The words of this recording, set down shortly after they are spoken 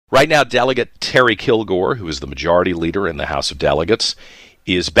Right now, Delegate Terry Kilgore, who is the majority leader in the House of Delegates,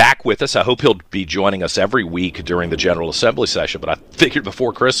 is back with us. I hope he'll be joining us every week during the General Assembly session, but I figured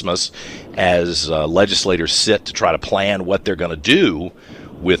before Christmas, as legislators sit to try to plan what they're going to do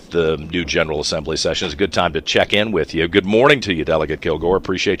with the new General Assembly session, it's a good time to check in with you. Good morning to you, Delegate Kilgore.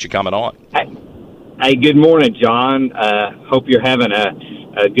 Appreciate you coming on. Hey, good morning, John. Hope you're having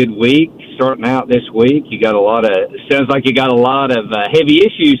a good week. Starting out this week, sounds like you got a lot of heavy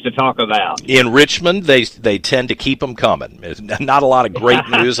issues to talk about. In Richmond, they tend to keep them coming. Not a lot of great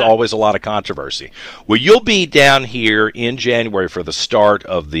news, always a lot of controversy. Well, you'll be down here in January for the start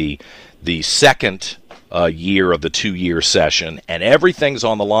of the second year of the 2-year session, and everything's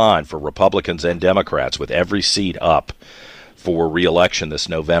on the line for Republicans and Democrats with every seat up for re-election this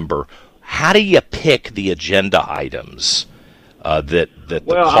November. How do you pick the agenda items that the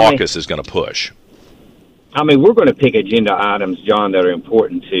caucus is going to push? I mean, we're going to pick agenda items, John, that are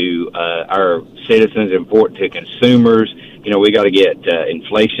important to our citizens, important to consumers. You know, we got to get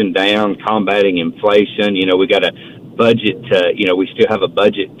inflation down, combating inflation. You know, we got a budget. We still have a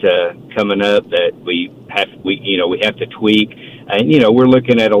budget coming up that we have to tweak. And, we're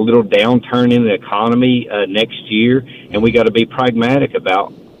looking at a little downturn in the economy next year, and we got to be pragmatic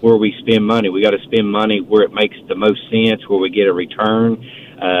about where we spend money. We got to spend money where it makes the most sense, where we get a return,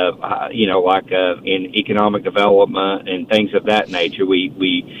 in economic development and things of that nature.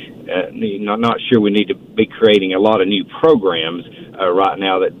 Not sure we need to be creating a lot of new programs right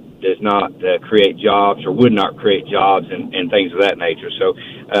now that does not create jobs or would not create jobs and things of that nature. So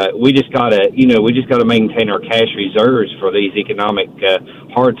we just gotta maintain our cash reserves for these economic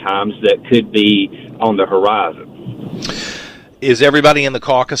hard times that could be on the horizon. Is everybody in the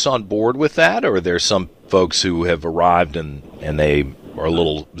caucus on board with that, or are there some folks who have arrived and they are a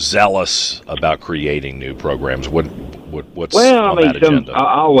little zealous about creating new programs? What's on that agenda?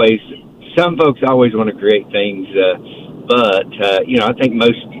 Some folks always want to create things, but I think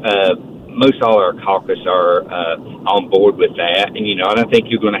most all our caucus are on board with that, and I think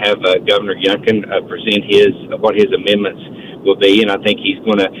you're going to have Governor Youngkin present what his amendments will be, and I think he's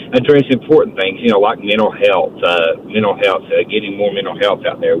going to address important things, like mental health, getting more mental health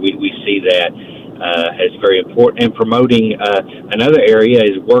out there. We see that as very important, and promoting another area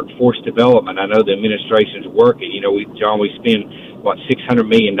is workforce development. I know the administration's working. We spend $600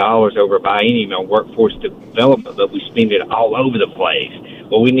 million over a biennium on workforce development, but we spend it all over the place.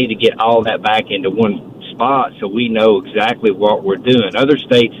 Well, we need to get all that back into one spot so we know exactly what we're doing. Other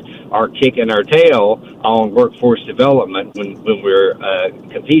states are kicking our tail on workforce development when we're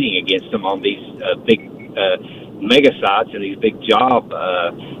competing against them on these big mega sites and these big jobs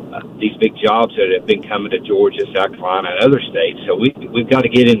that have been coming to Georgia, South Carolina, and other states. So we've got to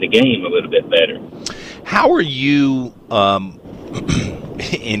get in the game a little bit better. How are you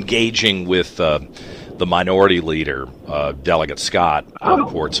engaging with the minority leader, Delegate Scott of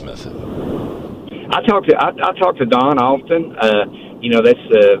Portsmouth? I talk to Don often. That's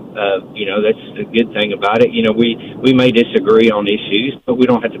the good thing about it. We may disagree on issues, but we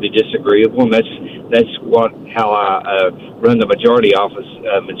don't have to be disagreeable. And that's how I run the majority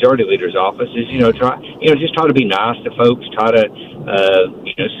leader's office is just try to be nice to folks, try to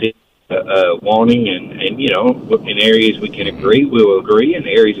see wanting and in areas we can agree, we'll agree. In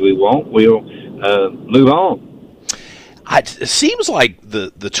areas we won't, we'll move on. It seems like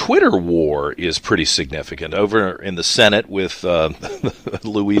the Twitter war is pretty significant over in the Senate with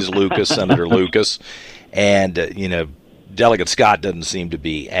Louise Lucas, Senator Lucas, and Delegate Scott doesn't seem to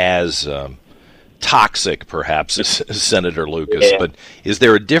be as toxic, perhaps, as Senator Lucas. Yeah. But is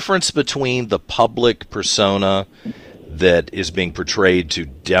there a difference between the public persona that is being portrayed to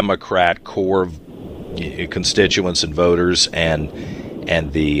Democrat core constituents and voters and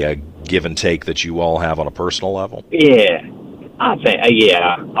the give and take that you all have on a personal level? Yeah, I think,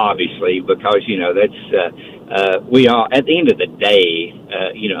 obviously, because, that's, we are, at the end of the day,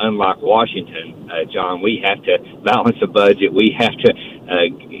 unlike Washington, John, we have to balance a budget. We have to,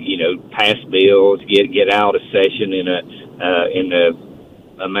 pass bills, get out of session in the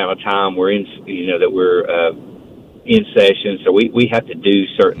amount of time we're in, that we're, in session, so we have to do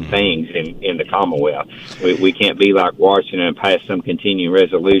certain things in the Commonwealth. We can't be like Washington and pass some continuing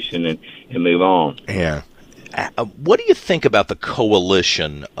resolution and move on. Yeah. What do you think about the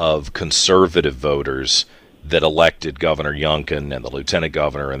coalition of conservative voters that elected Governor Youngkin and the Lieutenant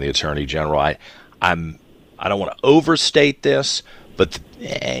Governor and the Attorney General? I don't want to overstate this, but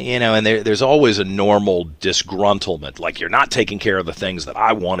and there's always a normal disgruntlement, like you're not taking care of the things that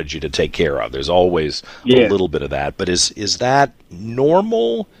I wanted you to take care of. There's always a little bit of that, but is that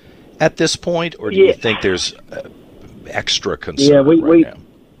normal at this point, or do you think there's extra concern right now?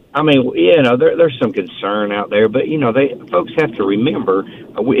 I mean, there's some concern out there, but folks have to remember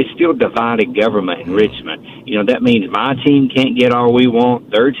it's still divided government in Richmond. That means my team can't get all we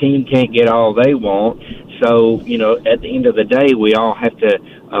want, their team can't get all they want. So, at the end of the day, we all have to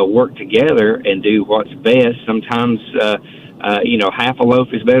work together and do what's best. Sometimes, half a loaf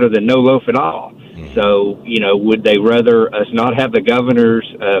is better than no loaf at all. So, would they rather us not have the governor's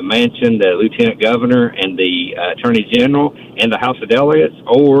mansion, the lieutenant governor, and the attorney general, and the House of Delegates,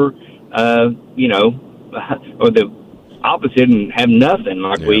 or, or the opposite and have nothing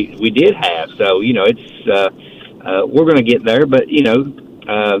like we did have? So, it's we're going to get there, but,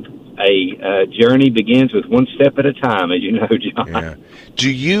 a journey begins with one step at a time, as you know, John. Yeah.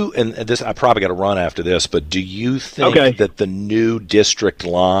 Do you, and this, I probably got to run after this, but do you think that the new district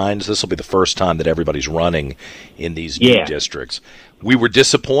lines, this will be the first time that everybody's running in these new districts? We were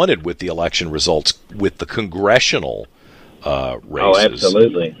disappointed with the election results with the congressional races. Oh,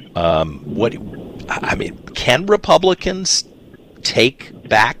 absolutely. Can Republicans take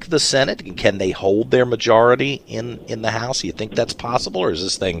back the Senate? Can they hold their majority in the House? Do you think that's possible, or is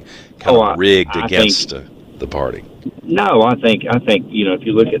this thing kind of rigged against the party? No, I think if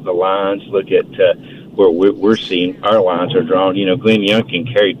you look at the lines, look at where we're seeing our lines are drawn. Glenn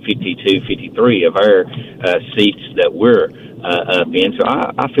Youngkin carried 52, 53 of our seats that we're up in. So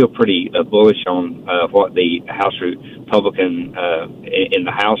I feel pretty bullish on what the House Republican in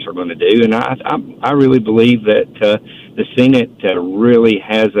the House are going to do, and I really believe that the Senate really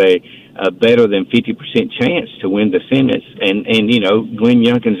has a better than 50% chance to win the Senate. And Glenn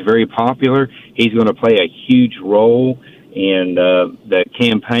Youngkin's very popular. He's going to play a huge role in the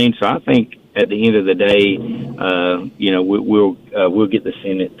campaign. So I think at the end of the day, we'll get the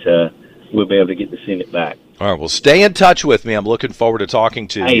Senate. We'll be able to get the Senate back. All right, well, stay in touch with me. I'm looking forward to talking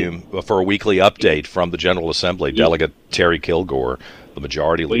to you for a weekly update from the General Assembly. Delegate Terry Kilgore, the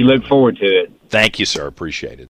majority leader. We look forward to it. Thank you, sir. Appreciate it.